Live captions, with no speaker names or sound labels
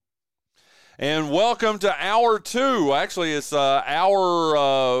And welcome to Hour 2. Actually, it's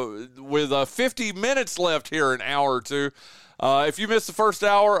hour with 50 minutes left here in Hour 2. If you missed the first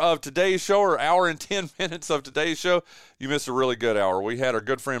hour of today's show or hour and 10 minutes of today's show, you missed a really good hour. We had our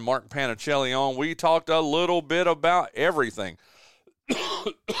good friend Mark Panichelli on. We talked a little bit about everything.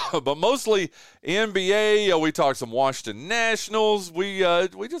 But mostly NBA. We talked some Washington Nationals. We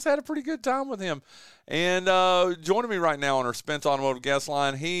just had a pretty good time with him. And joining me right now on our Spence Automotive guest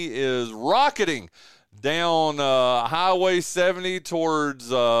line, he is rocketing down Highway 70 towards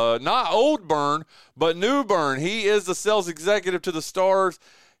not Old Burn, but New Bern. He is the sales executive to the Stars.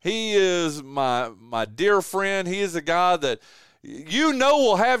 He is my dear friend. He is a guy that you know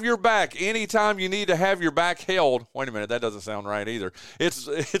will have your back anytime you need to have your back held. Wait a minute, that doesn't sound right either.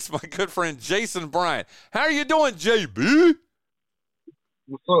 It's my good friend Jason Bryant. How are you doing, JB?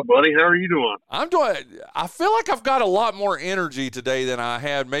 What's up, buddy? How are you doing? I feel like I've got a lot more energy today than I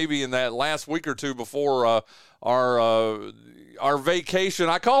had maybe in that last week or two before our vacation.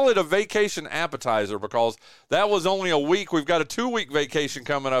 I call it a vacation appetizer because that was only a week. We've got a 2-week vacation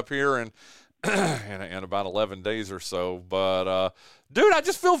coming up here in about 11 days or so. But, dude, I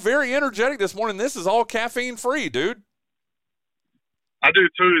just feel very energetic this morning. This is all caffeine-free, dude. I do,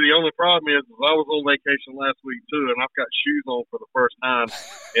 too. The only problem is I was on vacation last week, too, and I've got shoes on for the first time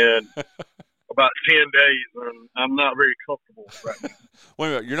in about 10 days, and I'm not very comfortable right now. Wait a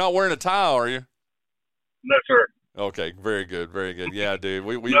minute. You're not wearing a tie, are you? No, sir. Okay, very good, very good. Yeah, dude.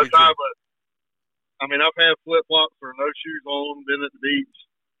 No tie, but, I mean, I've had flip-flops or no shoes on, been at the beach,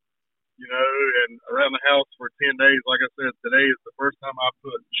 you know, and around the house for 10 days. Like I said, today is the first time I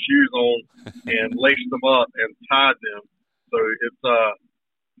put shoes on and laced them up and tied them. So it's a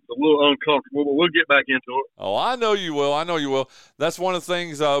little uncomfortable, but we'll get back into it. Oh, I know you will. I know you will. That's one of the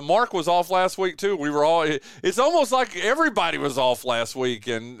things. Mark was off last week, too. We were all – it's almost like everybody was off last week,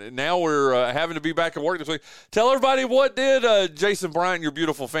 and now we're having to be back at work this week. Tell everybody, what did Jason Bryant and your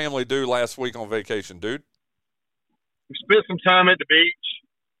beautiful family do last week on vacation, dude? We spent some time at the beach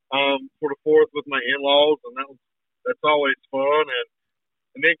for the 4th with my in-laws, and that's always fun.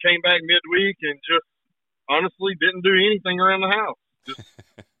 And then came back midweek and just honestly didn't do anything around the house. Just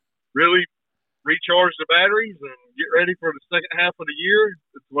really recharge the batteries and get ready for the second half of the year.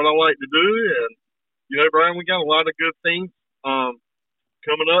 It's what I like to do. And, you know, Bryan, we got a lot of good things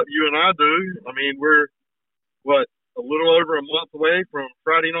coming up, you and I do. I mean, we're, a little over a month away from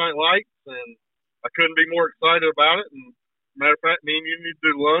Friday Night Lights, and I couldn't be more excited about it. And matter of fact, me and you need to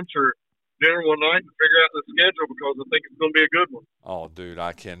do lunch or dinner one night and figure out the schedule because I think it's going to be a good one. Oh, dude,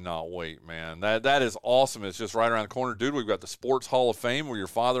 I cannot wait, man. That is awesome. It's just right around the corner. Dude, we've got the Sports Hall of Fame where your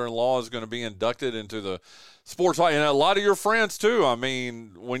father-in-law is going to be inducted into the Sports Hall. And a lot of your friends, too. I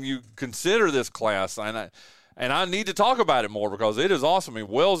mean, when you consider this class, and I need to talk about it more because it is awesome. I mean,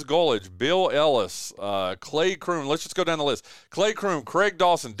 Wells Gulledge, Bill Ellis, Clay Kroom. Let's just go down the list. Clay Kroom, Craig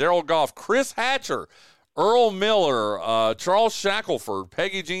Dawson, Darrell Goff, Chris Hatcher, Earl Miller, Charles Shackelford,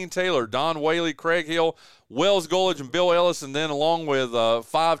 Peggy Jean Taylor, Don Whaley, Craig Hill, Wells Gulledge, and Bill Ellis, and then along with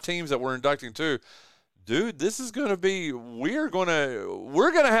 5 teams that we're inducting too. Dude, this is going to be – we're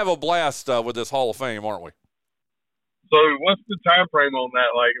gonna have a blast with this Hall of Fame, aren't we? So what's the time frame on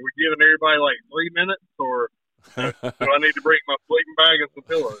that? Like, are we giving everybody like 3 minutes, or do I need to bring my sleeping bag and some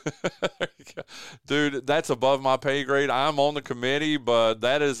pillows? Dude, that's above my pay grade. I'm on the committee, but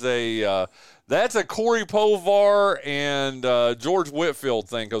that is that's a Corey Povar and George Whitfield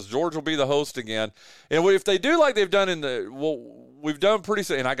thing because George will be the host again. And if they do like they've done we've done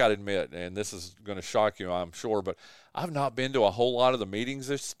pretty – and I got to admit, and this is going to shock you, I'm sure, but I've not been to a whole lot of the meetings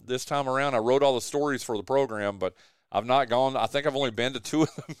this time around. I wrote all the stories for the program, but I've not gone – I think I've only been to 2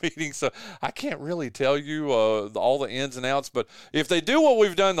 of the meetings, so I can't really tell you all the ins and outs. But if they do what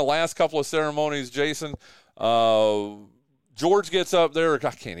we've done the last couple of ceremonies, Jason George gets up there.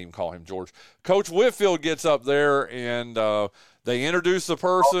 I can't even call him George. Coach Whitfield gets up there, and they introduce the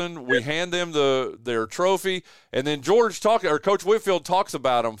person. We hand them their trophy, and then Coach Whitfield talks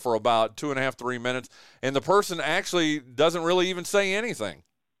about them for about 2.5, 3 minutes, and the person actually doesn't really even say anything.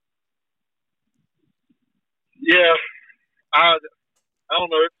 Yeah, I don't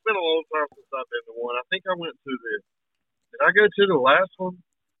know. It's been a long time since I've been to one. I think I went to did I go to the last one?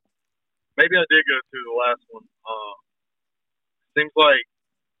 Maybe I did go to the last one. Seems like,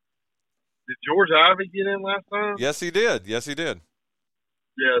 did George Ivey get in last time? Yes, he did. Yeah, so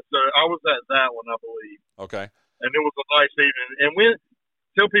I was at that one, I believe. Okay. And it was a nice evening. And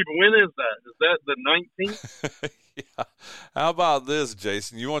tell people, when is that? Is that the 19th? Yeah. How about this,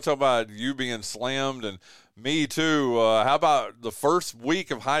 Jason? You want to talk about you being slammed and Me too. How about the first week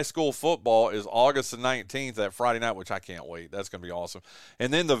of high school football is August the 19th, that Friday night, which I can't wait. That's going to be awesome.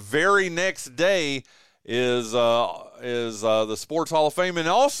 And then the very next day is the Sports Hall of Fame. And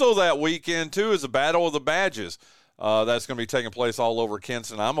also that weekend, too, is the Battle of the Badges. That's going to be taking place all over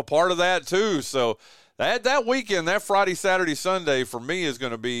Kinston. I'm a part of that, too. So that weekend, that Friday, Saturday, Sunday, for me is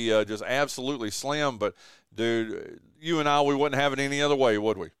going to be just absolutely slim. But, dude, you and I, we wouldn't have it any other way,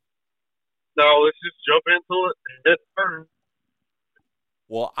 would we? No, let's just jump into it. It's turn.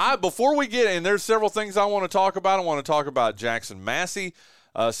 Well, before we get in, there's several things I want to talk about. I want to talk about Jackson Massey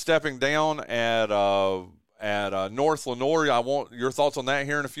stepping down at North Lenoir. I want your thoughts on that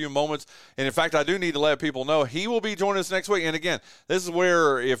here in a few moments. And, in fact, I do need to let people know he will be joining us next week. And, again, this is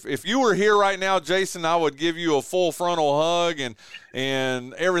where if you were here right now, Jason, I would give you a full frontal hug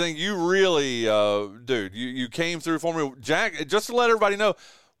and everything. You really, dude, you came through for me. Jack, just to let everybody know,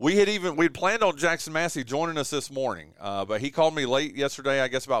 we'd planned on Jackson Massey joining us this morning, but he called me late yesterday, I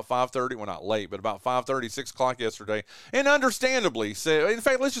guess about 5:30. Well, not late, but about 5:30, 6 o'clock yesterday. And understandably said, in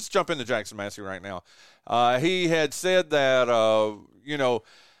fact, let's just jump into Jackson Massey right now. He had said that,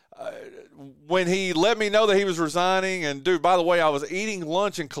 when he let me know that he was resigning, and dude, by the way, I was eating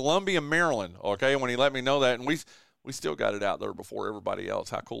lunch in Columbia, Maryland, okay, when he let me know that, and we still got it out there before everybody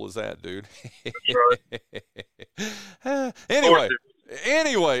else. How cool is that, dude? Anyway,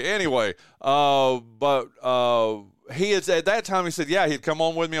 but he had at that time, he said, yeah, he'd come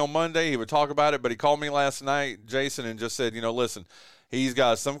on with me on Monday. He would talk about it, but he called me last night, Jason, and just said, listen, he's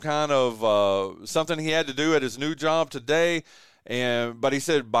got some kind of something he had to do at his new job today. But he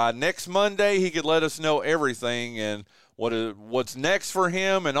said by next Monday, he could let us know everything and what's next for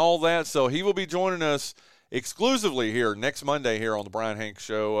him and all that. So he will be joining us exclusively here next Monday here on the Bryan Hanks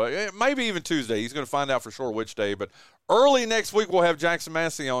Show. Maybe even Tuesday. He's going to find out for sure which day. But early next week, we'll have Jackson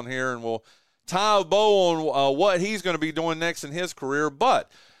Massey on here, and we'll tie a bow on what he's going to be doing next in his career. But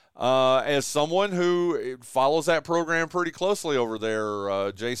as someone who follows that program pretty closely over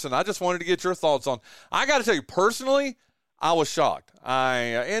there, Jason, I just wanted to get your thoughts on. I got to tell you, personally, I was shocked.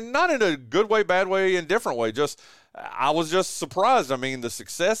 And not in a good way, bad way, indifferent way. I was just surprised. I mean, the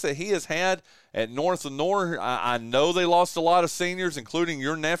success that he has had at North Lenoir, I know they lost a lot of seniors, including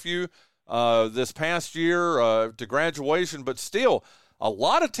your nephew, this past year to graduation, but still a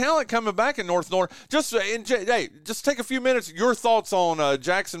lot of talent coming back in North Lenoir. Just take a few minutes. Your thoughts on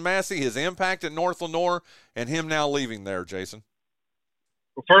Jackson Massey, his impact at North Lenoir, and him now leaving there, Jason.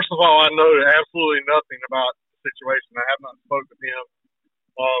 Well, first of all, I know absolutely nothing about the situation. I have not spoken with him.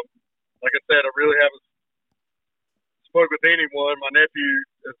 Like I said, I really haven't spoke with anyone. My nephew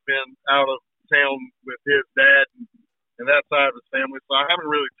has been out of town with his dad and that side of his family, so I haven't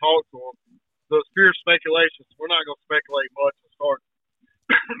really talked to him. So it's pure speculations. We're not going to speculate much and start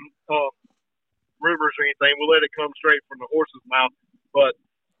rumors or anything. We'll let it come straight from the horse's mouth. But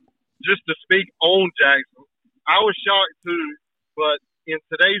just to speak on Jackson, I was shocked too, but in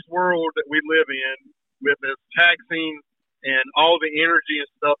today's world that we live in, with as taxing and all the energy and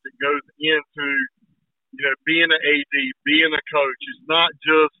stuff that goes into being an AD, being a coach, it's not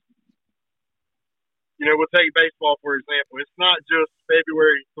just, we'll take baseball, for example. It's not just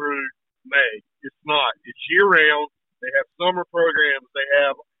February through May. It's not. It's year-round. They have summer programs. They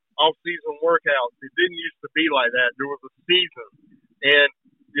have off-season workouts. It didn't used to be like that. There was a season. And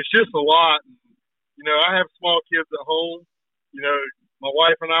it's just a lot. I have small kids at home. My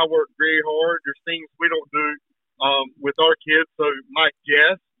wife and I work very hard. There's things we don't do with our kids. So my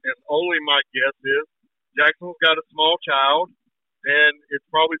guess, and only my guess, is Jackson's got a small child, and it's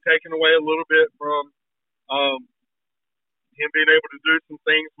probably taken away a little bit from him being able to do some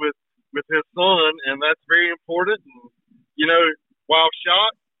things with his son, and that's very important. And, while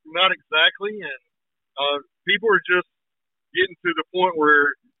shocked, not exactly, and people are just getting to the point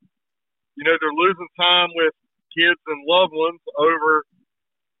where, they're losing time with kids and loved ones over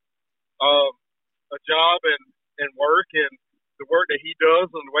a job and work, and the work that he does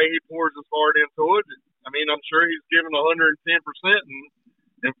and the way he pours his heart into it. I mean, I'm sure he's given 110%,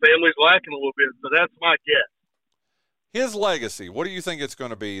 and family's lacking a little bit. So that's my guess. His legacy, what do you think it's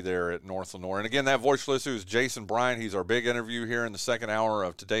going to be there at North Lenoir? And again, that voice listener is Jason Bryant. He's our big interview here in the second hour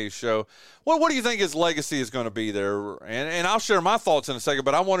of today's show. What do you think his legacy is going to be there? And I'll share my thoughts in a second,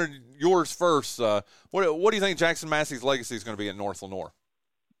 but I wanted yours first. What do you think Jackson Massey's legacy is going to be at North Lenoir?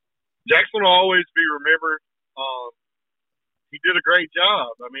 Jackson will always be remembered. He did a great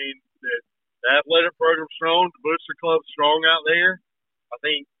job. I mean, the athletic program's strong, the Booster Club's strong out there. I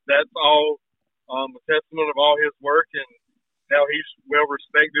think that's all a testament of all his work and how he's well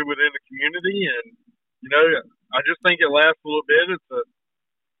respected within the community. And, I just think it lasts a little bit.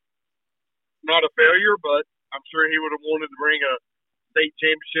 not a failure, but I'm sure he would have wanted to bring a state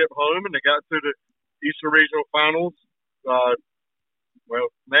championship home, and they got to the Eastern Regional Finals. Well,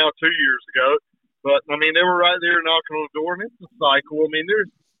 now 2 years ago, but I mean they were right there knocking on the door, and it's a cycle. I mean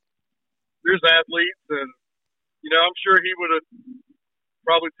there's athletes, and I'm sure he would have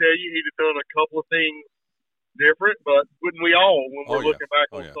probably tell you he'd have done a couple of things different, but wouldn't we all when we're looking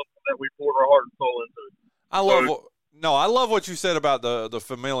back on something that we poured our heart and soul into? I love what you said about the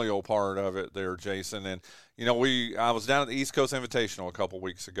familial part of it there, Jason. And I was down at the East Coast Invitational a couple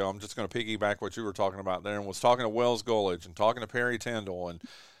weeks ago. I'm just going to piggyback what you were talking about there, and was talking to Wells Gullidge and talking to Perry Tyndall, and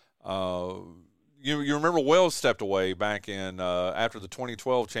you remember Wells stepped away back in after the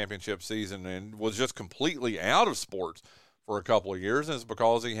 2012 championship season and was just completely out of sports for a couple of years, and it's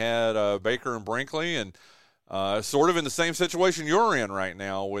because he had Baker and Brinkley, and sort of in the same situation you're in right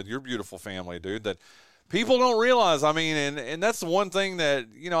now with your beautiful family, dude, that people don't realize. I mean, and that's the one thing that,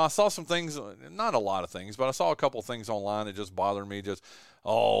 I saw some things, not a lot of things, but I saw a couple of things online that just bothered me. Just,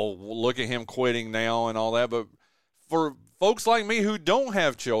 look at him quitting now and all that. But for folks like me who don't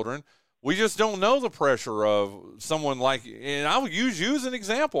have children, we just don't know the pressure of someone like, and I would use you as an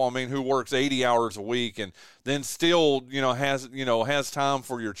example. I mean, who works 80 hours a week and then still, has time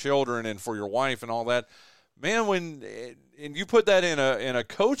for your children and for your wife and all that. Man, and you put that in a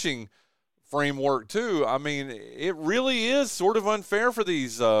coaching framework too, I mean, it really is sort of unfair for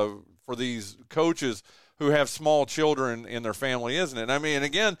these coaches who have small children in their family, isn't it? I mean,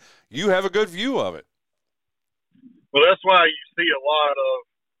 again, you have a good view of it. Well, that's why you see a lot of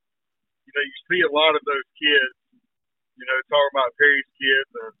those kids, talking about Perry's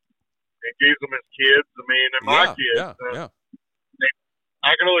kids and Gieselman's kids. I mean, and my kids.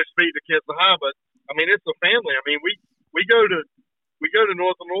 I can only speak to Kinston High, but I mean, it's a family. I mean, we go to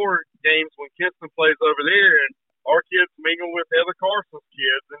North Lenoir games when Kinston plays over there, and our kids mingle with Heather Carson's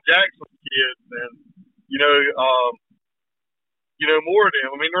kids and Jackson's kids, and more of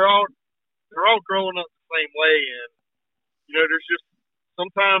them. I mean, they're all growing up the same way, and there's just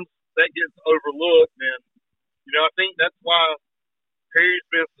sometimes that gets overlooked, and I think that's why Perry's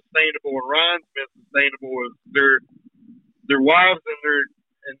been sustainable and Ryan's been sustainable. Is their wives and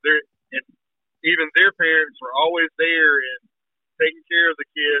even their parents are always there and taking care of the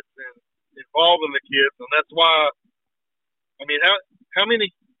kids and involving the kids, and that's why. I mean, how many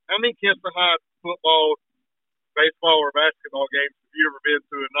Kinston High football, baseball, or basketball games have you ever been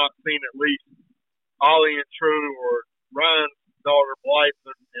to and not seen at least Ollie and True or Ryan's daughter Blythe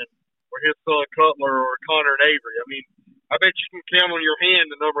or his son Cutler or Connor and Avery? I mean, I bet you can count on your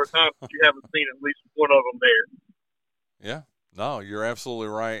hand the number of times that you haven't seen at least one of them there. Yeah, no, you're absolutely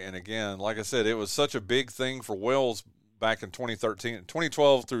right. And again, like I said, it was such a big thing for Wells back in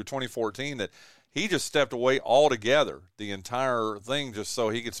 2012 through 2014 that he just stepped away altogether, the entire thing, just so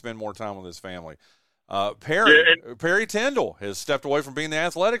he could spend more time with his family. Perry Tyndall has stepped away from being the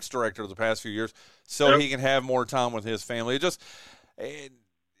athletics director the past few years so he can have more time with his family. It just,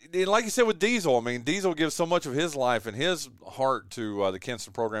 like you said with Diesel, I mean, Diesel gives so much of his life and his heart to the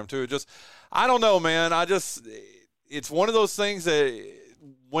Kinston program too. It just, I don't know, man. It's one of those things that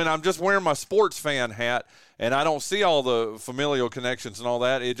when I'm just wearing my sports fan hat and I don't see all the familial connections and all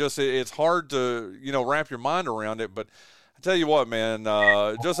that, it's hard to, wrap your mind around it. But I tell you what, man,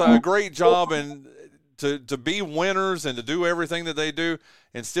 just a great job, and to be winners and to do everything that they do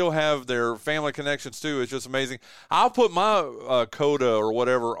and still have their family connections too is just amazing. I'll put my coda or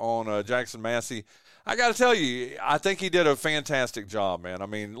whatever on Jackson Massey. I got to tell you, I think he did a fantastic job, man. I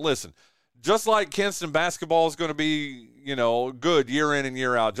mean, listen, just like Kinston basketball is going to be, good year in and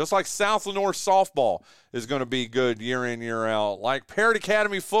year out, just like South Lenoir softball is going to be good year in, year out, like Parrott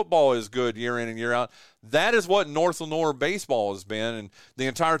Academy football is good year in and year out. That is what North Lenoir baseball has been, and the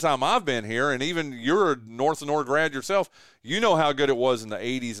entire time I've been here, and even you're a North Lenoir grad yourself, you know how good it was in the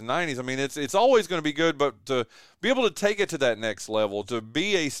 80s and 90s. I mean, it's always going to be good, but to be able to take it to that next level, to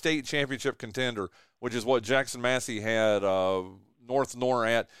be a state championship contender, which is what Jackson Massey had North Lenoir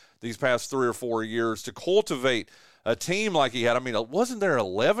at these past 3 or 4 years, to cultivate a team like he had. I mean, wasn't there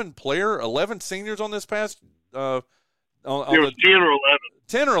 11 seniors on this past it was 10 or 11.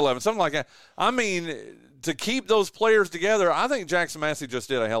 10 or 11, something like that. I mean, to keep those players together, I think Jackson Massey just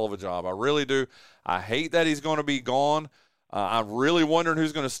did a hell of a job. I really do. I hate that he's going to be gone. I'm really wondering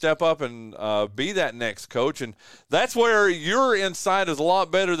who's going to step up and be that next coach. And that's where your insight is a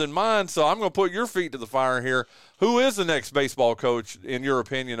lot better than mine, so I'm going to put your feet to the fire here. Who is the next baseball coach, in your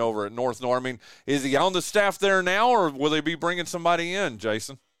opinion, over at North Lenoir? I mean, is he on the staff there now, or will they be bringing somebody in,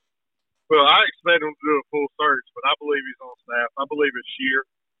 Jason? Well, I expect him to do a full search, but I believe he's on staff. I believe it's Shear.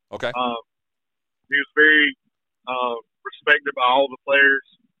 Okay. He was very respected by all the players.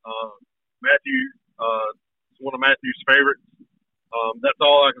 Matthew, it's one of Matthew's favorites. That's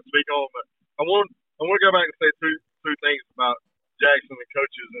all I can speak on. But I want to go back and say two things about Jackson and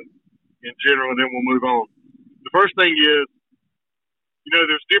coaches in general, and then we'll move on. The first thing is,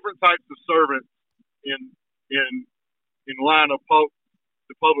 there's different types of servants in line of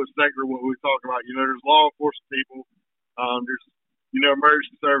the public sector. What we talk about, there's law enforcement people, there's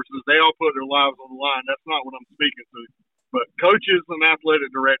emergency services. They all put their lives on the line. That's not what I'm speaking to. But coaches and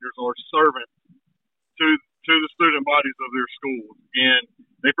athletic directors are servants to the student bodies of their schools, and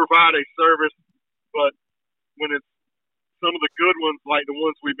they provide a service. But when it's some of the good ones, like the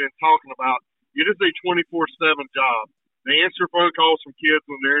ones we've been talking about, it is a 24/7 job. They answer phone calls from kids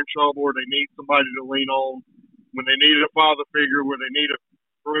when they're in trouble or they need somebody to lean on, when they need a father figure, where they need a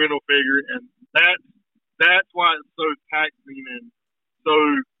parental figure, and that's why it's so taxing and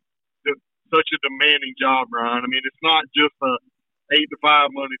such a demanding job, Brian. I mean, it's not just a 8 to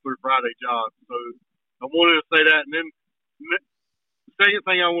 5 Monday through Friday job. So I wanted to say that. And then the second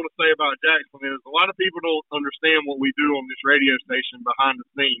thing I want to say about Jackson is a lot of people don't understand what we do on this radio station behind the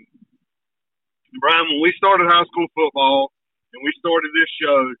scenes. Brian, when we started high school football and we started this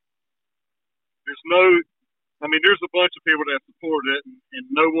show, there's a bunch of people that support it, and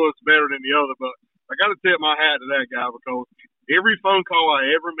no one's better than the other. But I got to tip my hat to that guy, because every phone call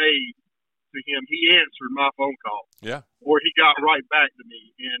I ever made to him, he answered my phone call. Yeah. Or he got right back to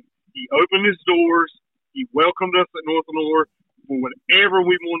me, and he opened his doors. He welcomed us at North Lenoir for whatever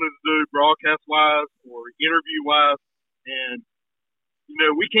we wanted to do, broadcast-wise or interview-wise. And,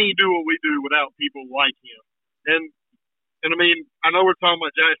 we can't do what we do without people like him. And I mean, I know we're talking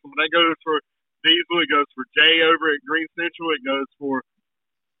about Jackson, but that goes for Diesel. It goes for Jay over at Green Central. It goes for,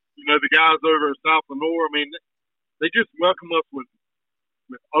 the guys over at South Lenoir. I mean, they just welcome us with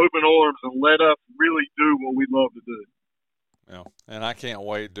open arms and let us really do what we love to do. Yeah, and I can't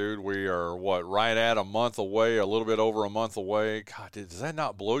wait, dude. We are, right at a month away, a little bit over a month away. God, dude, does that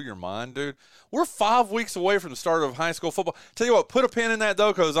not blow your mind, dude? We're 5 weeks away from the start of high school football. Tell you what, put a pin in that,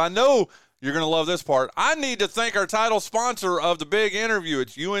 though, because I know you're going to love this part. I need to thank our title sponsor of the big interview.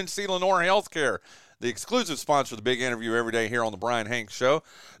 It's UNC Lenoir Healthcare, the exclusive sponsor of the big interview every day here on the Bryan Hanks Show.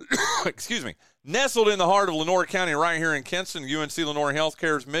 Excuse me. Nestled in the heart of Lenoir County right here in Kinston, UNC Lenoir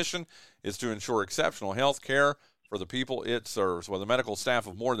Healthcare's mission is to ensure exceptional health care for the people it serves. With a medical staff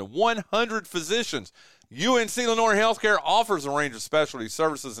of more than 100 physicians, UNC Lenoir Healthcare offers a range of specialty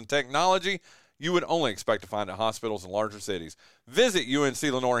services and technology you would only expect to find at hospitals in larger cities. Visit UNC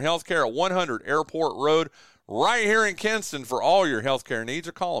Lenoir Healthcare at 100 Airport Road right here in Kinston for all your healthcare needs,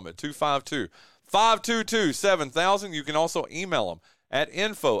 or call them at 252-522-7000. You can also email them at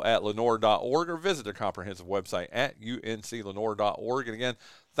info@lenoir.org or visit their comprehensive website at unclenoir.org. And again,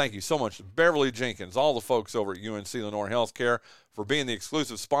 thank you so much to Beverly Jenkins, all the folks over at UNC Lenoir Healthcare, for being the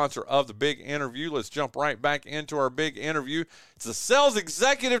exclusive sponsor of the big interview. Let's jump right back into our big interview. It's the sales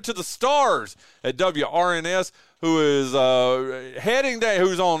executive to the stars at WRNS, who is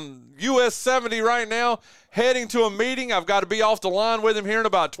who's on US 70 right now, heading to a meeting. I've got to be off the line with him here in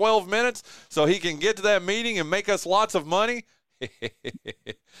about 12 minutes so he can get to that meeting and make us lots of money. You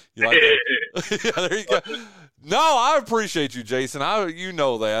like that? Yeah, there you go. No, I appreciate you, Jason. You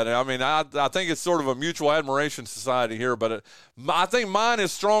know that. I mean, I think it's sort of a mutual admiration society here, but I think mine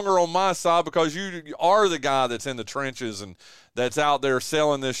is stronger on my side because you are the guy that's in the trenches and that's out there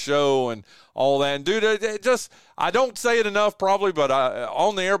selling this show and all that. And dude, I don't say it enough probably, but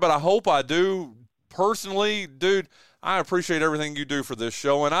on the air, but I hope I do personally, dude. I appreciate everything you do for this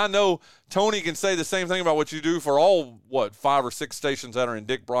show, and I know Tony can say the same thing about what you do for all, 5 or 6 stations that are in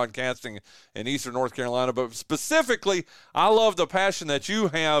Dick Broadcasting in Eastern North Carolina. But specifically, I love the passion that you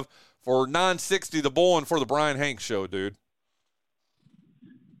have for 960 The Bull and for the Bryan Hanks Show, dude.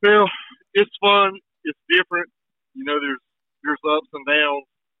 Well, it's fun. It's different. There's ups and downs,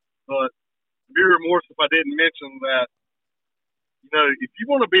 but I'd be remorse if I didn't mention that, if you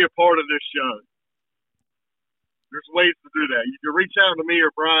want to be a part of this show, there's ways to do that. You can reach out to me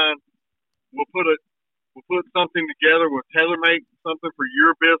or Brian. We'll put something together. We'll tailor-make something for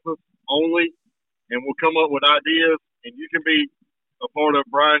your business only, and we'll come up with ideas. And you can be a part of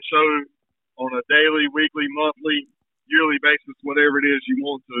Brian's show on a daily, weekly, monthly, yearly basis, whatever it is you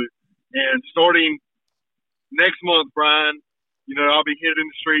want to. And starting next month, Brian, I'll be hitting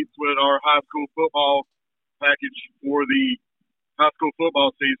the streets with our high school football package for the high school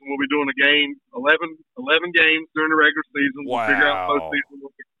football season. We'll be doing a game, 11 games during the regular season. Wow. We'll figure out postseason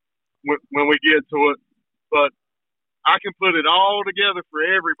when we get to it. But I can put it all together for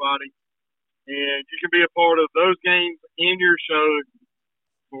everybody, and you can be a part of those games in your show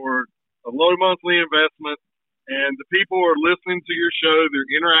for a low monthly investment. and the people are listening to your show. They're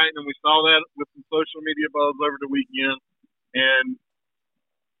interacting, and we saw that with some social media buzz over the weekend. And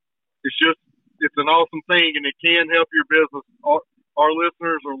it's an awesome thing, and it can help your business. Our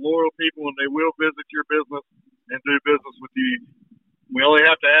listeners are loyal people, and they will visit your business and do business with you. We only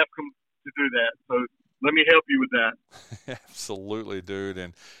have to ask them to do that. So let me help you with that. Absolutely, dude.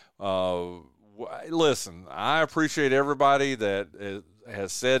 And listen, I appreciate everybody that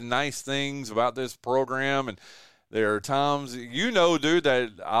has said nice things about this program. And there are times, dude,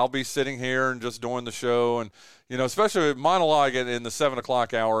 that I'll be sitting here and just doing the show, and especially monologue in the 7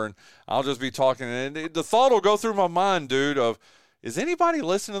 o'clock hour, and I'll just be talking, and the thought will go through my mind, dude, of, is anybody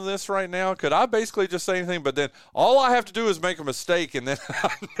listening to this right now? Could I basically just say anything? But then all I have to do is make a mistake, and then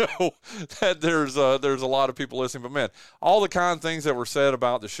I know that there's a lot of people listening. But man, all the kind things that were said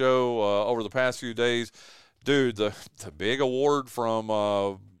about the show over the past few days, dude, the big award from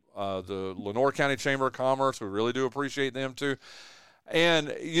the Lenoir County Chamber of Commerce, we really do appreciate them too. And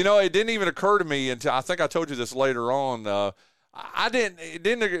it didn't even occur to me until, I think I told you this later on. That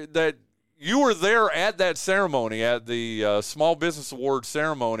you were there at that ceremony, at the Small Business Award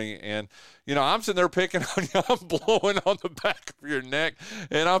ceremony, and I'm sitting there picking on you. I'm blowing on the back of your neck,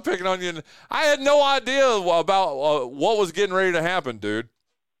 and I'm picking on you. And I had no idea about what was getting ready to happen, dude.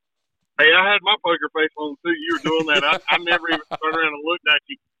 Hey, I had my poker face on too. You were doing that. I never even turned around and looked at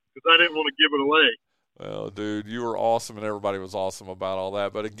you because I didn't want to give it away. Well, dude, you were awesome, and everybody was awesome about all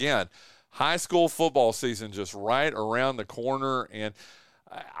that. But again, high school football season just right around the corner, and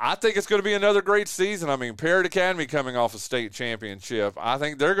I think it's going to be another great season. I mean, Parrott Academy coming off a state championship. I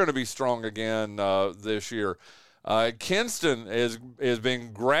think they're going to be strong again this year. Kinston has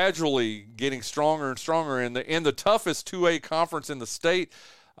been gradually getting stronger and stronger in the toughest 2A conference in the state.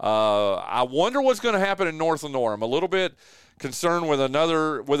 I wonder what's going to happen in North Lenoir. I'm a little bit concerned with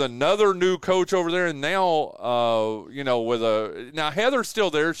another new coach over there, and now now Heather's still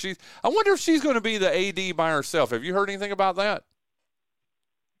there. I wonder if she's going to be the AD by herself. Have you heard anything about that?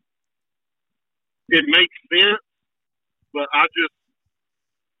 It makes sense, but Heather's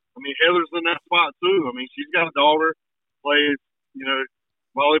in that spot too. I mean, she's got a daughter, plays,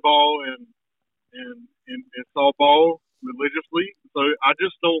 volleyball and softball religiously. So I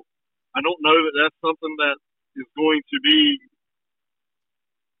don't know that that's something that is going to be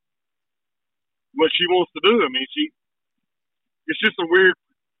what she wants to do. I mean, it's a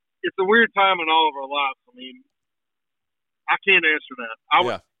weird time in all of our lives. I mean, I can't answer that.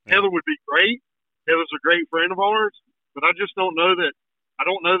 Heather would be great. Heather's a great friend of ours, but I just don't know that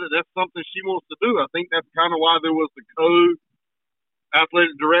that's something she wants to do. I think that's kind of why there was the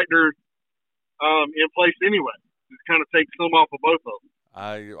co-athletic director in place anyway. It kind of takes some off of both of them.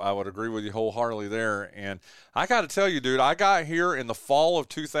 I would agree with you wholeheartedly there. And I got to tell you, dude, I got here in the fall of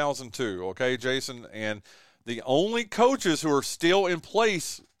 2002, okay, Jason? And the only coaches who are still in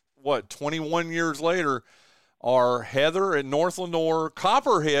place, 21 years later, are Heather at North Lenoir.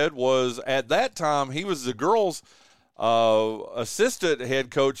 Copperhead was, at that time, he was the girls' assistant head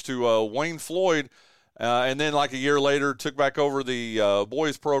coach to Wayne Floyd, and then like a year later took back over the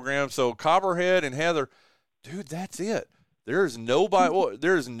boys program. So Copperhead and Heather, dude, that's it. There's nobody. Well,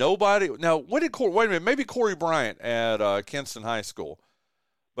 there's nobody. Now, wait a minute, maybe Corey Bryant at Kinston High School.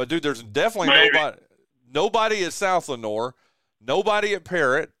 But, dude, there's definitely nobody at South Lenoir, nobody at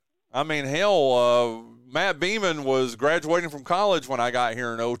Parrott. I mean, hell, Matt Beeman was graduating from college when I got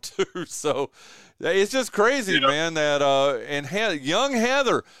here in 2002. So it's just crazy, man, that and young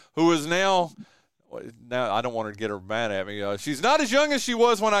Heather, who is now I don't want her to get her mad at me. She's not as young as she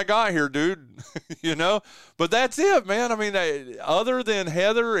was when I got here, dude, But that's it, man. I mean, other than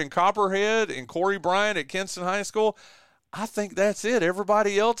Heather and Copperhead and Corey Bryant at Kinston High School, I think that's it.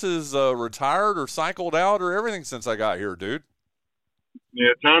 Everybody else is retired or cycled out or everything since I got here, dude.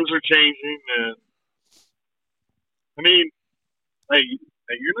 Yeah, times are changing. I mean, hey,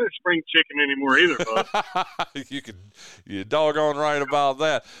 you're not spring chicken anymore either, bud. You're doggone right about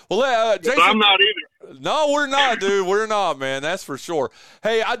that. Well, Jason, I'm not either. No, we're not, dude. We're not, man. That's for sure.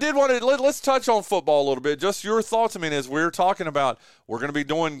 Hey, I did want to let's touch on football a little bit. Just your thoughts. I mean, as we're talking about, we're going to be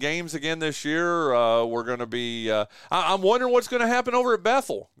doing games again this year. We're going to be. I'm wondering what's going to happen over at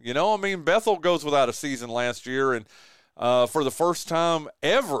Bethel. I mean, Bethel goes without a season last year, and for the first time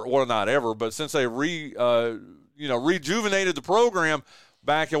ever, well, not ever, but since they rejuvenated the program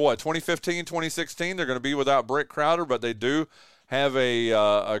back in 2015, 2016, they're going to be without Britt Crowder, but they do have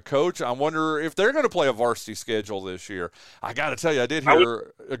a coach. I wonder if they're going to play a varsity schedule this year. I got to tell you, I did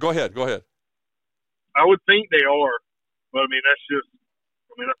hear. Go ahead. I would think they are, but I mean that's just.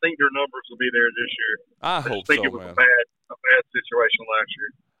 I mean, I think their numbers will be there this year. I hope so, it was man. a bad situation last year.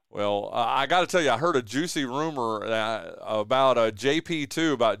 Well, I got to tell you, I heard a juicy rumor about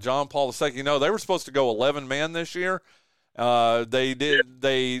JP2, about John Paul II. You know, they were supposed to go 11 men this year.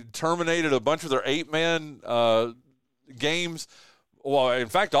 They terminated a bunch of their 8-man games. Well, in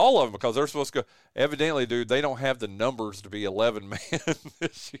fact, all of them, because they're supposed to go. Evidently, dude, they don't have the numbers to be 11 man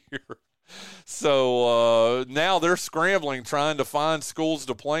this year. So now they're scrambling, trying to find schools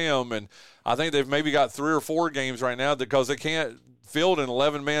to play them. And I think they've maybe got 3 or 4 games right now because they can't field an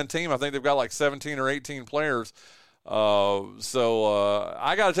 11-man team. I think they've got like 17 or 18 players. So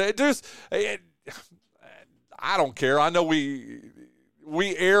I got to tell you, I don't care. I know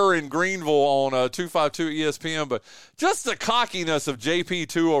we air in Greenville on 252 ESPN, but just the cockiness of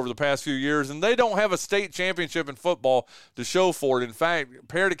JP2 over the past few years, and they don't have a state championship in football to show for it. In fact,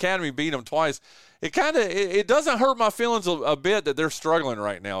 Parrott Academy beat them twice. It doesn't hurt my feelings a bit that they're struggling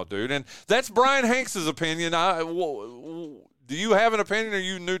right now, dude. And that's Brian Hanks' opinion. Do you have an opinion, or are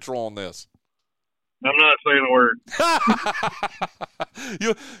you neutral on this? I'm not saying a word.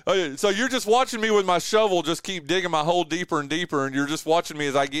 So you're just watching me with my shovel, just keep digging my hole deeper and deeper, and you're just watching me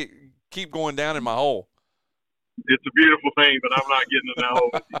as I keep going down in my hole. It's a beautiful thing, but I'm not getting in that hole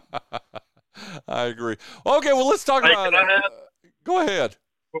with you. I agree. Okay, well, let's talk about it. Go ahead.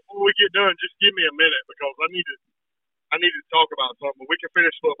 Before we get done, just give me a minute because I need to talk about something. We can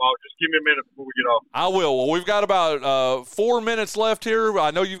finish football. Just give me a minute before we get off. I will. Well, we've got about 4 minutes left here.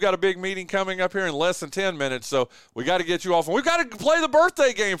 I know you've got a big meeting coming up here in less than 10 minutes, so we got to get you off. And we've got to play the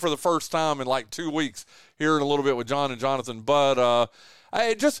birthday game for the first time in like 2 weeks here in a little bit with John and Jonathan. But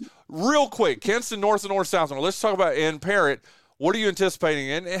just real quick, Kinston, North Lenoir, South Lenoir. Let's talk about in Parrott. What are you anticipating?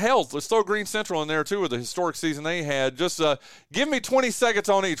 And hell, let's throw Green Central in there too with the historic season they had. Just give me 20 seconds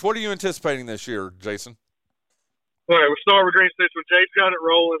on each. What are you anticipating this year, Jason? All right, we'll start with Green Central. Jay's got it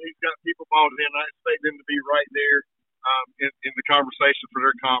rolling. He's got people bought in. I expect them to be right there in the conversation for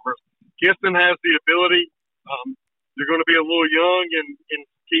their conference. Kinston has the ability. They're going to be a little young in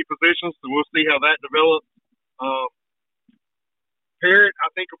key positions, so we'll see how that develops. Parrott,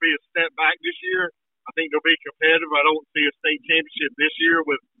 I think, will be a step back this year. I think they'll be competitive. I don't see a state championship this year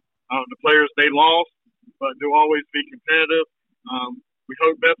with the players they lost, but they'll always be competitive. We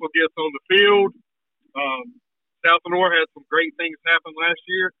hope Bethel gets on the field. South Lenoir had some great things happen last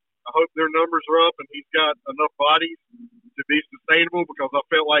year. I hope their numbers are up and he's got enough bodies to be sustainable because I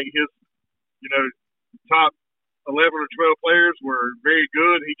felt like his, top 11 or 12 players were very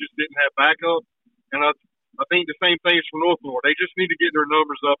good. He just didn't have backup. And I think the same thing is for North Lenoir. They just need to get their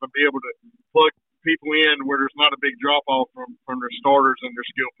numbers up and be able to plug people in where there's not a big drop-off from their starters and their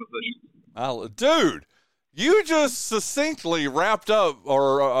skill positions. Dude, you just succinctly wrapped up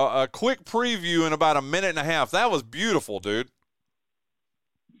a quick preview in about a minute and a half. That was beautiful, dude.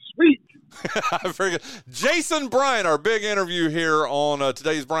 Sweet. Very good. Jason Bryant, our big interview here on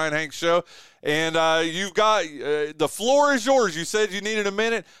today's Brian Hanks Show. And you've got the floor is yours. You said you needed a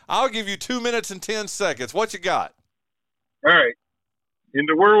minute. I'll give you 2 minutes and 10 seconds. What you got? All right. In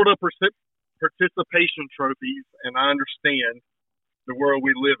the world of participation trophies, and I understand the world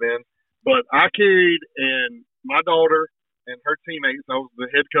we live in, but I carried and my daughter and her teammates, I was the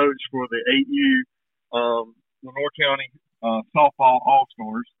head coach for the 8U Lenoir County softball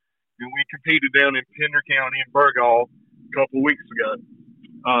All-Stars, and we competed down in Pender County in Burgall a couple of weeks ago.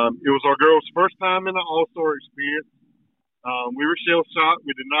 It was our girls' first time in the All-Star experience. We were shell-shocked.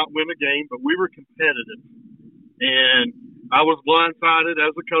 We did not win a game, but we were competitive. And I was blindsided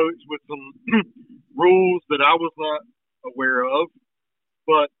as a coach with some rules that I was not aware of.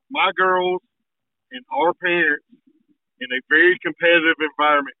 But my girls and our parents, in a very competitive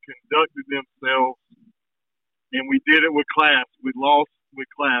environment, conducted themselves, and we did it with class. We lost with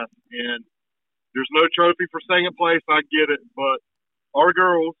class. And there's no trophy for second place. I get it. But our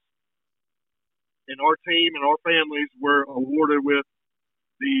girls and our team and our families were awarded with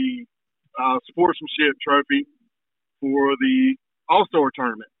the sportsmanship trophy for the All-Star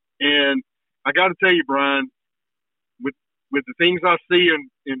tournament. And I got to tell you, Brian, with the things I see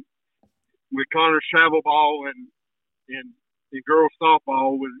in with Connor's travel ball and girls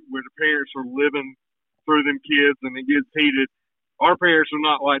softball, where the parents are living through them kids and it gets heated, our parents are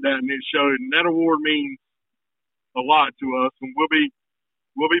not like that, and it showed. And that award means a lot to us, and we'll be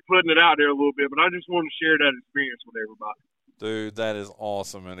putting it out there a little bit. But I just want to share that experience with everybody. Dude, that is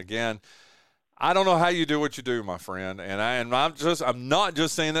awesome. And again, I don't know how you do what you do, my friend. And I'm not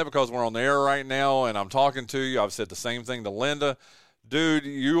just saying that because we're on the air right now and I'm talking to you. I've said the same thing to Linda. Dude,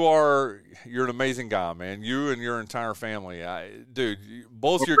 you're an amazing guy, man. You and your entire family.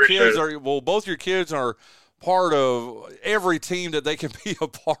 Both your kids are part of every team that they can be a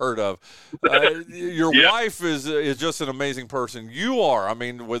part of. Your wife is just an amazing person. You are. I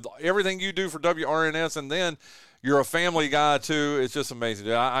mean, with everything you do for WRNS, and then you're a family guy too. It's just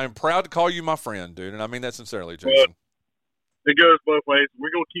amazing. I'm proud to call you my friend, dude, and I mean that sincerely, Jason. It goes both ways.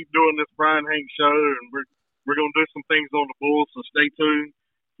 We're gonna keep doing this Bryan Hanks show, and we're gonna do some things on the Bulls. So stay tuned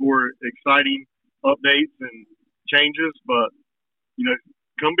for exciting updates and changes. But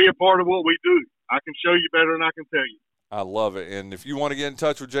come be a part of what we do. I can show you better than I can tell you. I love it. And if you want to get in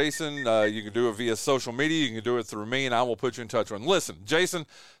touch with Jason, you can do it via social media. You can do it through me, and I will put you in touch with him. Listen, Jason,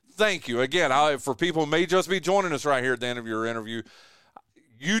 thank you. Again, for people who may just be joining us right here at the end of your interview,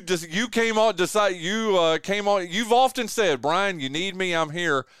 you came on. You've often said, Bryan, you need me, I'm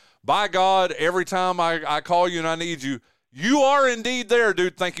here. By God, every time I call you and I need you, you are indeed there,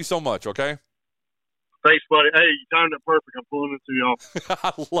 dude. Thank you so much, okay? Thanks, buddy. Hey, you timed it perfect. I'm pulling it to y'all.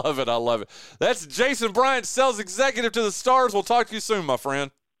 I love it. I love it. That's Jason Bryant, Sales Executive to the Stars. We'll talk to you soon, my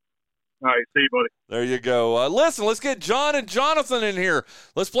friend. All right, see you, buddy. There you go. Listen, let's get John and Jonathan in here.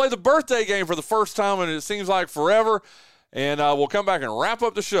 Let's play the birthday game for the first time, and it seems like forever. And we'll come back and wrap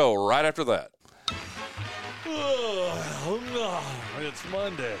up the show right after that. It's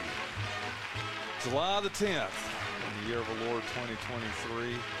Monday, July the 10th, in the year of the Lord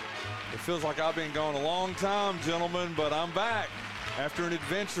 2023. It feels like I've been gone a long time, gentlemen, but I'm back after an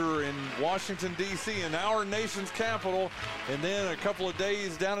adventure in Washington, D.C., in our nation's capital, and then a couple of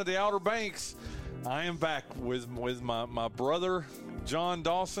days down at the Outer Banks. I am back with my brother, John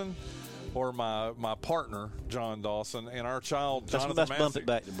Dawson, or my partner, John Dawson, and our child, Jonathan Massey. Let's bump it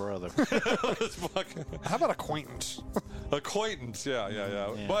back to brother. How about acquaintance? Acquaintance, yeah.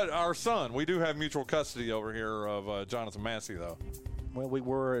 But our son, we do have mutual custody over here of Jonathan Massey, though. Well, we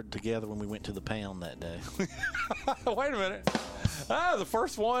were together when we went to the pound that day. Wait a minute. The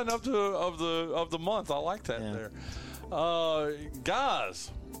first one of the month. I like that there.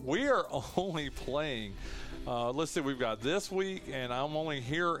 Guys, we are only playing. Let's see, we've got this week, and I'm only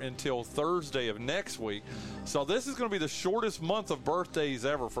here until Thursday of next week. So this is going to be the shortest month of birthdays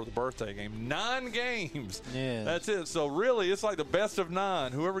ever for the birthday game. 9 games. Yeah. That's it. So really, it's like the best of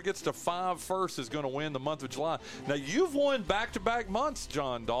 9. Whoever gets to 5 first is going to win the month of July. Now, you've won back-to-back months,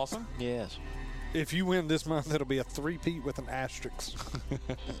 John Dawson. Yes. If you win this month, it'll be a three-peat with an asterisk.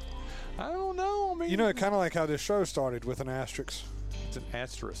 I don't know. I mean, kind of like how this show started with an asterisk. It's an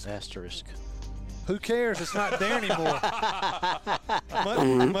asterisk. Asterisk. Who cares? It's not there anymore.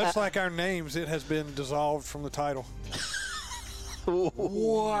 much like our names, it has been dissolved from the title. Wow.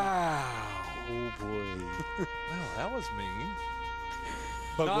 Oh, boy. Wow, that was mean.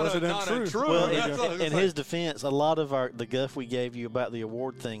 But was it untrue? Well, in his defense, a lot of the guff we gave you about the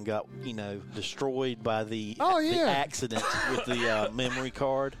award thing got, destroyed by the accident with the memory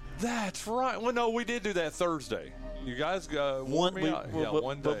card. That's right. Well, no, we did do that Thursday. You guys one day.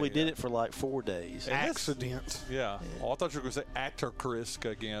 But we did it for like 4 days. Accident. Yeah. Oh, I thought you were going to say actor-crisk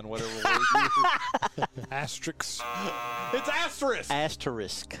again, whatever word you Asterisk. It's asterisk.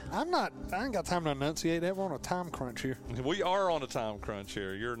 Asterisk. I ain't got time to enunciate that. We're on a time crunch here. We are on a time crunch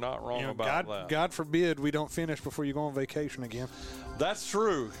here. You're not wrong about that. God forbid we don't finish before you go on vacation again. That's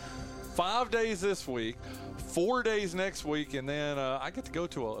true. 5 days this week, 4 days next week, and then I get to go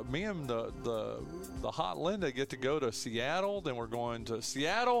to me and the hot Linda get to go to Seattle. Then we're going to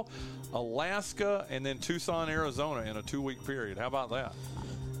Seattle, Alaska, and then Tucson, Arizona in a 2-week period. How about that?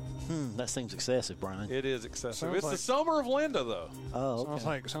 That seems excessive, Bryan. It is excessive. Sounds It's like the summer of Linda, though. Oh,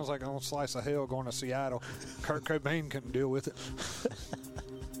 okay. Sounds like a little slice of hell going to Seattle. Kurt Cobain couldn't deal with it.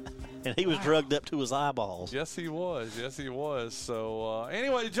 And he was drugged up to his eyeballs. Yes, he was. So,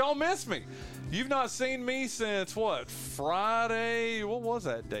 anyway, did y'all miss me? You've not seen me since, Friday? What was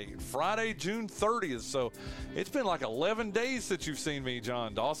that date? Friday, June 30th. So, it's been like 11 days since you've seen me,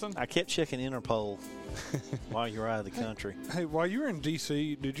 John Dawson. I kept checking Interpol while you were out of the country. Hey, while you were in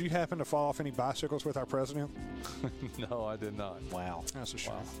D.C., did you happen to fall off any bicycles with our president? No, I did not. Wow. That's a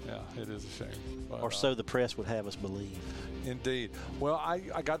shame. Wow. Yeah, it is a shame. But, or so the press would have us believe. Indeed. Well,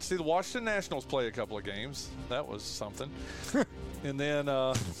 I got to see the Washington Nationals play a couple of games. That was something. And then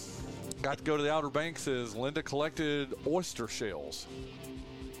got to go to the Outer Banks as Linda collected oyster shells.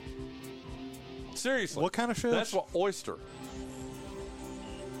 Seriously. What kind of shells? That's what oyster.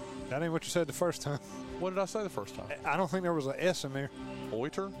 That ain't what you said the first time. What did I say the first time? I don't think there was an S in there.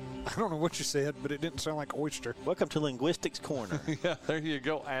 Oyster? I don't know what you said, but it didn't sound like oyster. Welcome to Linguistics Corner. Yeah, there you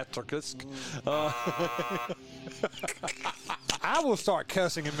go, Atterkisk. I will start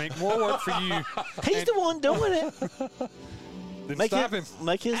cussing and make more work for you. He's the one doing it. Stop him.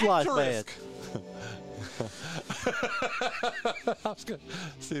 Make his life bad. I was going to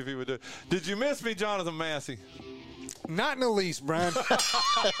see if he would do it. Did you miss me, Jonathan Massey? Not in the least, Brian.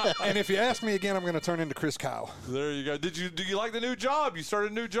 And if you ask me again, I'm going to turn into Chris Kyle. There you go. Do you like the new job? You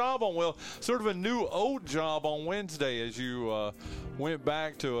started a new job sort of a new old job on Wednesday as you went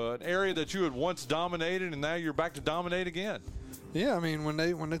back to an area that you had once dominated, and now you're back to dominate again. Yeah, I mean, when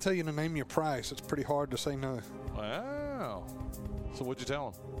they tell you to name your price, it's pretty hard to say no. Wow. So what'd you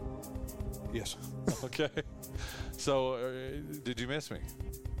tell them? Yes. Okay. So did you miss me?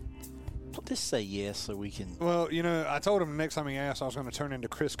 Just say yes so we can. Well, I told him the next time he asked I was going to turn into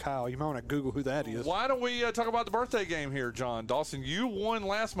Chris Kyle. You might want to Google who that is. Why don't we talk about the birthday game here, John Dawson? You won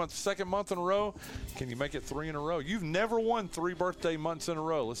last month, second month in a row. Can you make it 3 in a row? You've never won 3 birthday months in a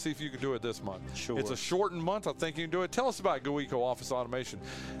row. Let's see if you can do it this month. Sure. It's a shortened month. I think you can do it. Tell us about GoEco Office Automation,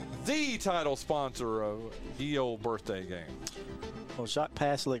 the title sponsor of EO Birthday Game. Well, Jacques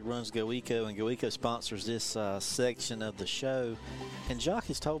Paslick runs GoEco, and GoEco sponsors this section of the show. And Jacques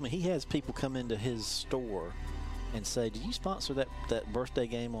has told me he has people come into his store and say, "Did you sponsor that birthday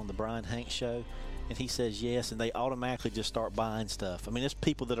game on the Bryan Hanks show?" And he says yes, and they automatically just start buying stuff. I mean, it's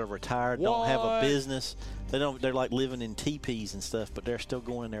people that are retired, don't have a business. They're like living in teepees and stuff, but they're still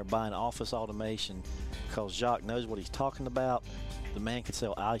going in there buying office automation because Jacques knows what he's talking about. The man could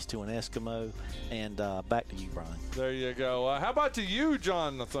sell ice to an Eskimo. And back to you, Bryan. There you go. How about to you,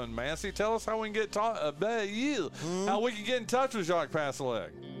 Jonathan Massey? Tell us how we can how we can get in touch with Jacques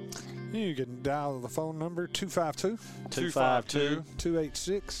Paslick. You can dial the phone number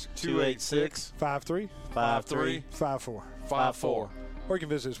 252-286-5354. 5354. Or you can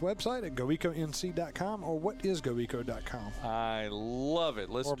visit his website at goeconc.com or whatisgoeco.com. I love it.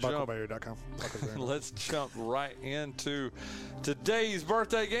 Or buckleberry.com. Let's jump right into today's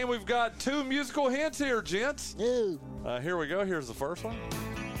birthday game. We've got 2 musical hints here, gents. Here we go. Here's the first one.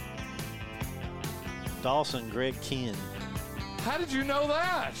 Dawson, Greg Kihn. How did you know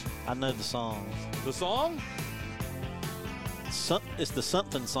that? I know the song. The song? It's the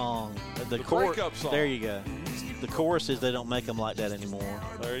something song. The breakup song. There you go. The chorus is they don't make them like that anymore.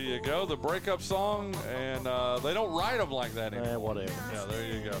 There you go. The breakup song, and they don't write them like that anymore. Whatever. Yeah, there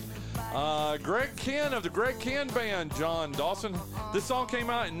you go. Greg Kihn of the Greg Kihn Band, John Dawson. This song came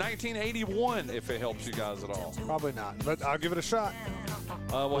out in 1981, if it helps you guys at all. Probably not, but I'll give it a shot.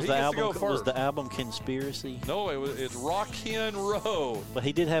 Well, he gets to go first. Was the album Conspiracy? No, it's Rockin' Row. But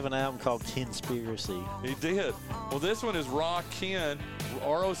he did have an album called Conspiracy. He did. Well, this one is Rockin',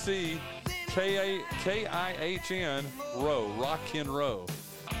 ROCKIHN Row, Rockin' Row.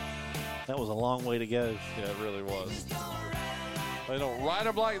 That was a long way to go. Yeah, it really was. They don't write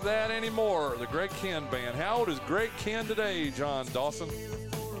them like that anymore. The Greg Kihn Band. How old is Greg Kihn today, John Dawson?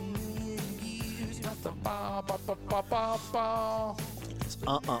 It's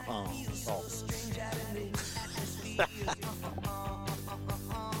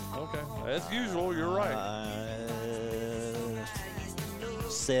Okay, as usual, you're right.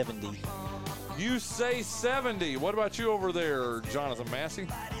 70. You say 70. What about you over there, Jonathan Massey?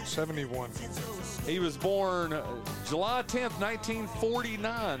 71. He was born July 10th,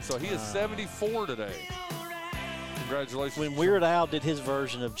 1949, so he is 74 today. Congratulations. When Weird Al did his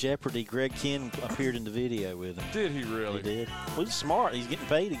version of Jeopardy, Greg Kihn appeared in the video with him. Did he really? He did. Well, he's smart. He's getting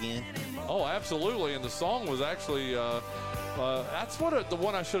paid again. Oh, absolutely. And the song was actually, that's the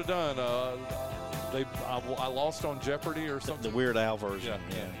one I should have done. I lost on Jeopardy or something. The Weird Al version.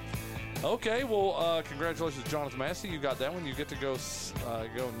 Yeah. Okay, well, congratulations, Jonathan Massey. You got that one. You get to go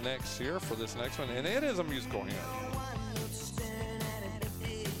next here for this next one, and it is a musical hint.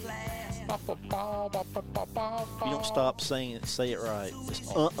 If you don't stop saying it, say it right.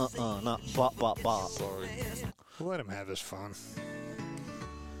 It's not bop, bop, bop. Sorry. Let him have his fun.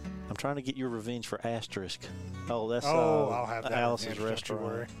 I'm trying to get your revenge for Asterisk. Oh, that's I'll have that Alice's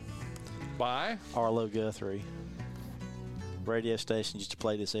Restaurant. Bye. Arlo Guthrie. Radio station used to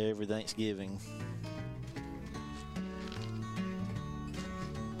play this every Thanksgiving.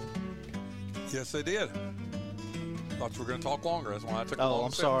 Yes, they did. Thought you were going to talk longer. That's why I took a long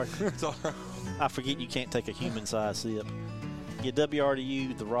I'm sorry. It's all right. I forget you can't take a human-sized sip. Yeah,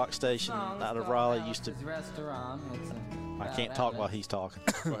 WRDU, the rock station out of Raleigh, used to. I can't talk while he's talking.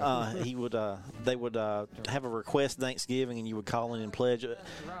 They would have a request Thanksgiving, and you would call in and pledge,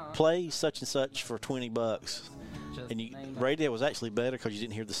 play such and such for $20. And radio was actually better because you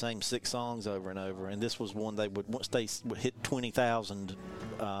didn't hear the same 6 songs over and over. And this was one once they would hit 20,000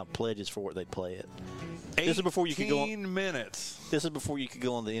 pledges for it, they'd play it. This is before you could go 18 minutes. This is before you could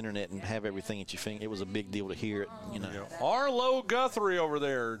go on the internet and have everything at your finger. It was a big deal to hear it, you know. Arlo Guthrie over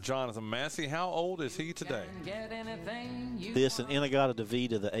there, Jonathan Massey. How old is he today? This and Inagata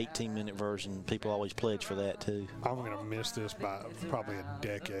DeVita, the 18-minute version, people always pledge for that, too. I'm going to miss this by probably a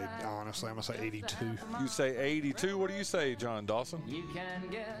decade, honestly. I'm going to say 82. You say 82. What do you say, John Dawson?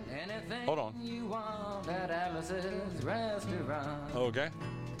 Hold on. Okay.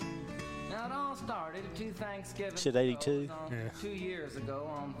 Now it all started 2 Thanksgiving. Said 82? Yeah. 2 years ago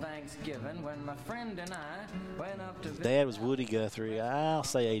on Thanksgiving when my friend and I went up to Dad was Woody Guthrie. I'll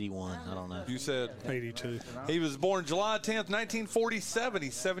say 81. I don't know. You said 82. he was born July 10th, 1947.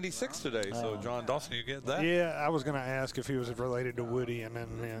 He's 76 today. So, John Dawson, you get that? Yeah, I was going to ask if he was related to Woody, and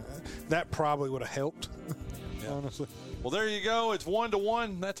then that probably would have helped, honestly. Well, there you go. It's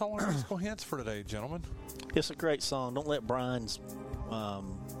 1-1. That's all our musical hints for today, gentlemen. It's a great song. Don't let Brian's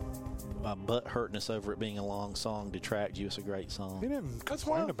butt hurtness over it being a long song detract you. It's a great song. He didn't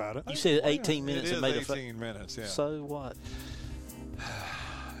complain about it. You said 18 minutes It and is made 18 minutes, yeah. So what?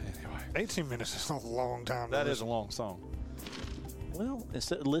 Anyway, 18 minutes is a long time. that is a long song. Well,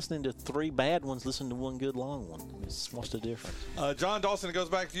 instead of listening to 3 bad ones, listen to 1 good long one. What's the difference? John Dawson, it goes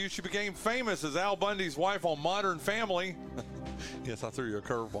back to you. She became famous as Al Bundy's wife on Modern Family. Yes, I threw you a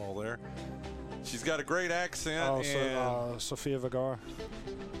curveball there. She's got a great accent. Oh, and Sofia Vergara.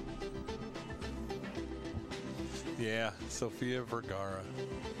 yeah, Sofia Vergara.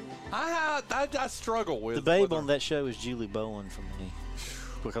 I struggle with The babe with her. on that show is Julie Bowen for me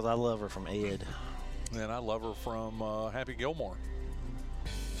because I love her from Ed. And I love her from Happy Gilmore.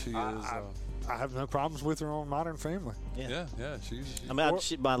 She is. I have no problems with her on Modern Family. Yeah. She's. I mean,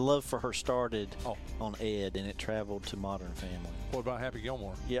 my love for her started Oh. on Ed, and it traveled to Modern Family. What about Happy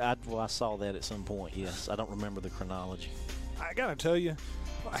Gilmore? Yeah, I saw that at some point, yes. I don't remember the chronology. I got to tell you,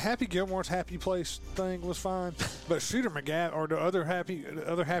 Happy Gilmore's Happy Place thing was fine, but Shooter McGavin, or the other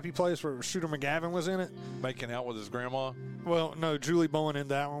Happy Place where Shooter McGavin was in it. Making out with his grandma. Well, no, Julie Bowen in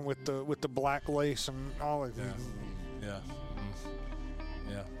that one with the black lace and all of that. Yeah.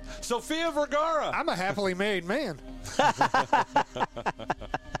 Yeah. Sofia Vergara. I'm a happily married man.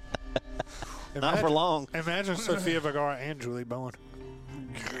 Not for long. Imagine Sofia Vergara and Julie Bowen.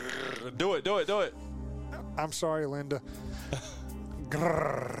 Do it. I'm sorry, Linda.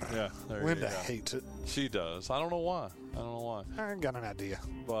 Grrr. Yeah. There Linda you go. hates it. She does. I don't know why. I got an idea.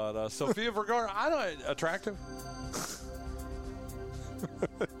 But Sofia Vergara, I don't attractive.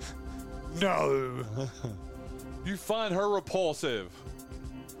 No. You find her repulsive.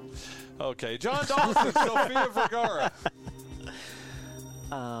 Okay, John Dawson, Sofia Vergara.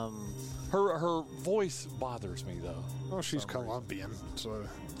 Her voice bothers me though. Well, she's Colombian, so.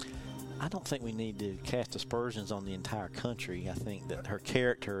 I don't think we need to cast aspersions on the entire country. I think that her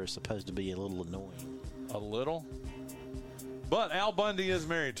character is supposed to be a little annoying. A little. But Al Bundy is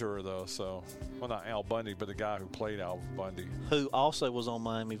married to her though, so well, not Al Bundy, but the guy who played Al Bundy. Who also was on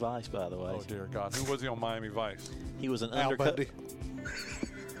Miami Vice, by the way. Oh dear God, who was he on Miami Vice? He was an Al Bundy.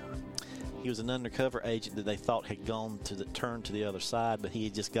 He was an undercover agent that they thought had turned to the other side, but he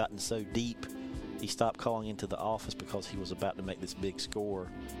had just gotten so deep, he stopped calling into the office because he was about to make this big score.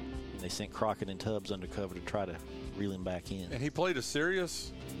 And they sent Crockett and Tubbs undercover to try to reel him back in. And he played a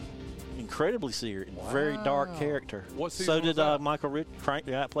serious. Incredibly serious, very dark character. What season so was did that? Michael the guy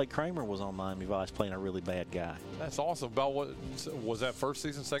that played Kramer was on Miami Vice playing a really bad guy. That's awesome. About what was that? First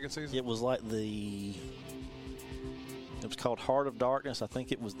season, second season? It was like it was called Heart of Darkness. I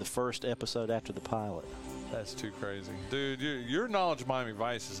think it was the first episode after the pilot. That's too crazy, dude. Your knowledge of Miami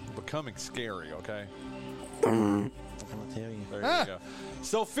Vice is becoming scary. Okay. I'm gonna tell you. There you go.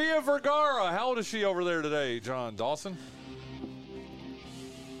 Sofia Vergara. How old is she over there today, John Dawson?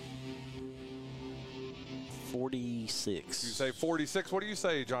 46. You say 46. What do you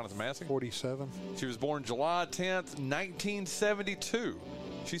say, Jonathan Massey? 47. She was born July 10th, 1972.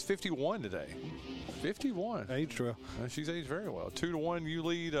 She's 51 today. 51. Aged well. She's aged very well. 2-1, you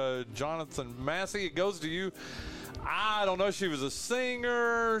lead Jonathan Massey. It goes to you. I don't know. She was a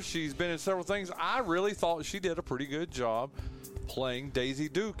singer. She's been in several things. I really thought she did a pretty good job playing Daisy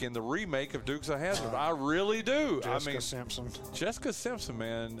Duke in the remake of Dukes of Hazzard. I really do. Jessica Simpson. Jessica Simpson,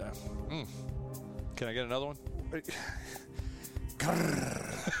 man. Can I get another one?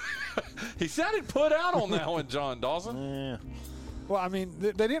 He sounded put out on that one, John Dawson. Yeah. Well, I mean,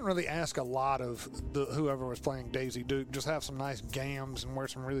 they didn't really ask a lot of whoever was playing Daisy Duke. Just have some nice gams and wear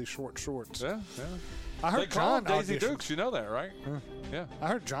some really short shorts. Yeah. I heard They call John them Daisy auditioned. Dukes. You know that, right? Yeah. I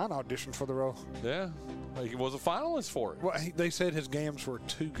heard John auditioned for the role. Yeah. He was a finalist for it. Well, they said his gams were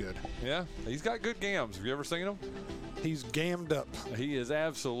too good. Yeah. He's got good gams. Have you ever seen him? He's gammed up. He is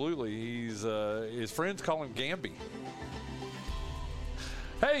absolutely. He's his friends call him Gamby.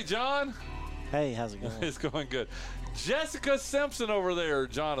 Hey, John. Hey, how's it going? It's going good. Jessica Simpson over there,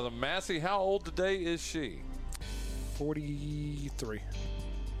 Jonathan Massey. How old today is she? 43.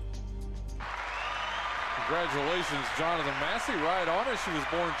 Congratulations, Jonathan Massey. Right on it. She was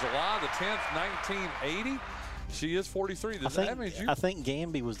born July the 10th, 1980. She is 43. I think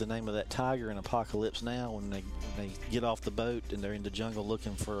Gamby was the name of that tiger in Apocalypse Now when they get off the boat and they're in the jungle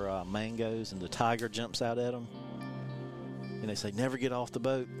looking for mangoes and the tiger jumps out at them. And they say, never get off the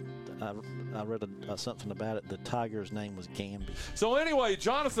boat. I read something about it. The tiger's name was Gamby. So anyway,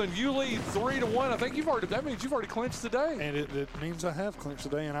 Jonathan, you lead 3-1. I think that means you've already clinched today. And it means I have clinched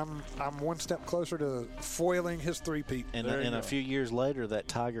today, and I'm one step closer to foiling his three-peat. And a few years later, that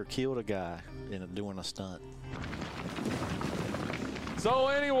tiger killed a guy doing a stunt. So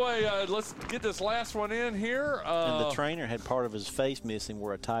anyway, let's get this last one in here. And the trainer had part of his face missing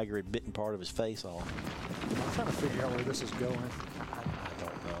where a tiger had bitten part of his face off. I'm trying to figure out where this is going. I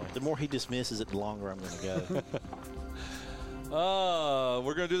don't know. The more he dismisses it, the longer I'm going to go.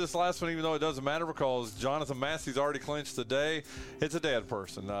 We're going to do this last one even though it doesn't matter because Jonathan Massey's already clinched today. It's a dad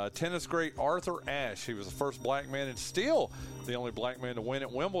person. Tennis great Arthur Ashe. He was the first black man and still the only black man to win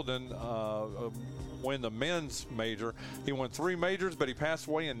at Wimbledon, win the men's major. He won 3 majors, but he passed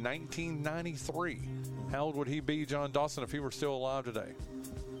away in 1993. How old would he be, John Dawson, if he were still alive today?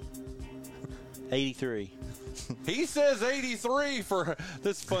 83. He says 83 for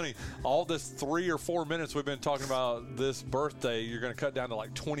this. Funny. All this 3 or 4 minutes we've been talking about this birthday, you're going to cut down to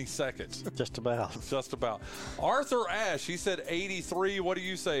like 20 seconds. Just about. Just about. Arthur Ashe, he said 83. What do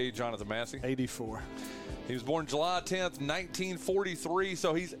you say, Jonathan Massey? 84. He was born July 10th, 1943,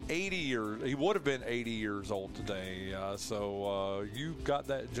 so he's 80 years. He would have been 80 years old today. So you got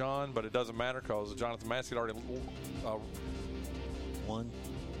that, John, but it doesn't matter because Jonathan Massey had already won.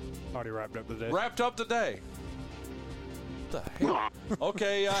 Already wrapped up the day. Wrapped up the day. What the hell?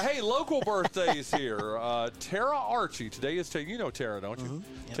 Okay, hey, local birthdays here. Tara Archie. Today is Tara. You know Tara, don't you?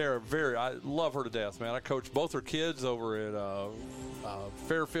 Mm-hmm. Yep. Tara, I love her to death, man. I coached both her kids over at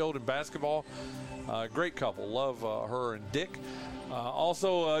Fairfield in basketball. Great couple. Love her and Dick.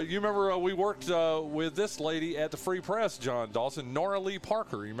 Also, you remember we worked with this lady at the Free Press, John Dawson, Nora Lee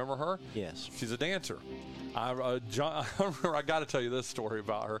Parker. You remember her? Yes. She's a dancer. I got to tell you this story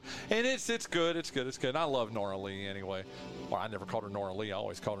about her, and it's good. It's good. And I love Nora Lee anyway. Well, I never called her Nora Lee. I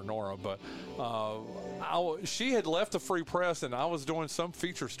always called her Nora. But she had left the Free Press, and I was doing some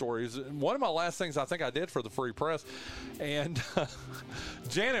feature stories. One of my last things I think I did for the Free Press, and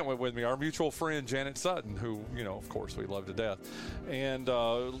Janet went with me, our mutual friend Janet Sutton, who, of course, we love to death. And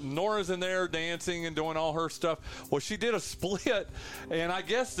Nora's in there dancing and doing all her stuff. Well, she did a split, and I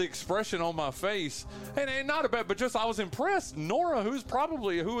guess the expression on my face, and not a bad, but just I was impressed. Nora,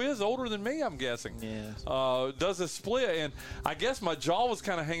 who is older than me, I'm guessing, yes. Does a split, and I guess my jaw was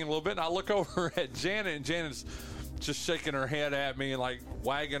kind of hanging a little bit, and I look over at Janet, and Janet's just shaking her head at me and like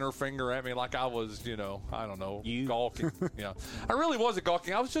wagging her finger at me like I was, I don't know, gawking. I really wasn't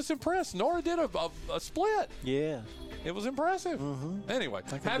gawking. I was just impressed. Nora did a split. Yeah. It was impressive. Mm-hmm. Anyway,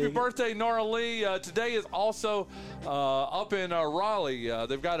 happy birthday, Nora Lee. Today is also up in Raleigh.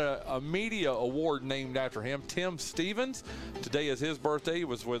 They've got a media award named after him, Tim Stevens. Today is his birthday. He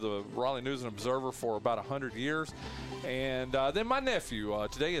was with the Raleigh News and Observer for about 100 years. And then my nephew.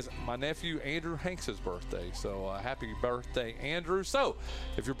 Today is my nephew Andrew Hanks' birthday. So happy birthday, Andrew. So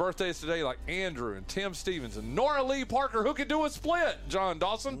if your birthday is today, like Andrew and Tim Stevens and Nora Lee Parker, who can do a split? John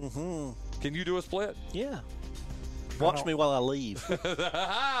Dawson? Mm-hmm. Can you do a split? Yeah. Watch me while I leave. Wait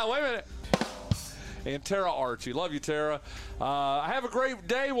a minute. And Tara Archie. Love you, Tara. Have a great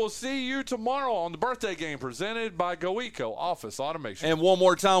day. We'll see you tomorrow on the birthday game presented by GoEco Office Automation. And one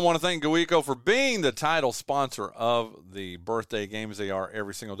more time, I want to thank GoEco for being the title sponsor of the birthday games. They are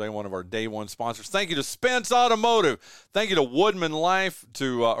every single day, one of our day one sponsors. Thank you to Spence Automotive. Thank you to Woodman Life,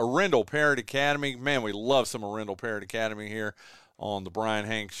 to Arundel Parrott Academy. Man, we love some Arundel Parrott Academy here on the Bryan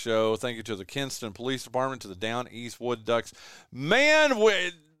Hanks Show. Thank you to the Kinston Police Department, to the Down East Wood Ducks. Man,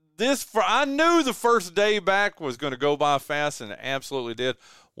 I knew the first day back was going to go by fast, and it absolutely did.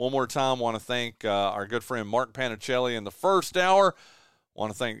 One more time, want to thank our good friend Mark Panichelli in the first hour.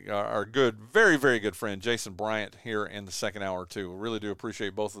 Want to thank our good, very, very good friend Jason Bryant here in the second hour, too. We really do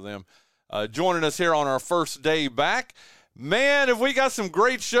appreciate both of them joining us here on our first day back. Man, have we got some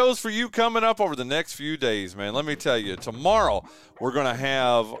great shows for you coming up over the next few days, man. Let me tell you, tomorrow we're going to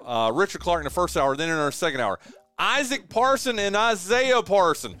have Richard Clark in the first hour, then in our second hour, Isaac Parson and Isaiah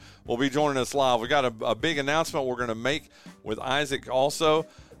Parson will be joining us live. We got a big announcement we're going to make with Isaac also.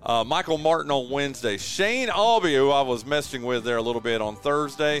 Michael Martin on Wednesday. Shane Albee, who I was messaging with there a little bit on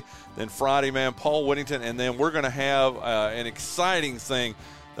Thursday. Then Friday, man, Paul Whittington. And then we're going to have an exciting thing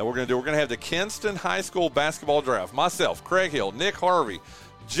that we're going to do. We're going to have the Kinston High School basketball draft. Myself, Craig Hill, Nick Harvey,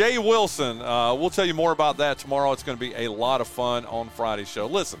 Jay Wilson. We'll tell you more about that tomorrow. It's going to be a lot of fun on Friday's show.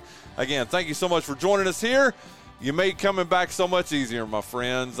 Listen, again, thank you so much for joining us here. You make coming back so much easier, my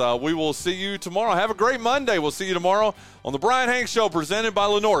friends. We will see you tomorrow. Have a great Monday. We'll see you tomorrow on the Bryan Hanks Show presented by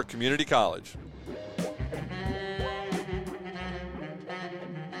Lenoir Community College.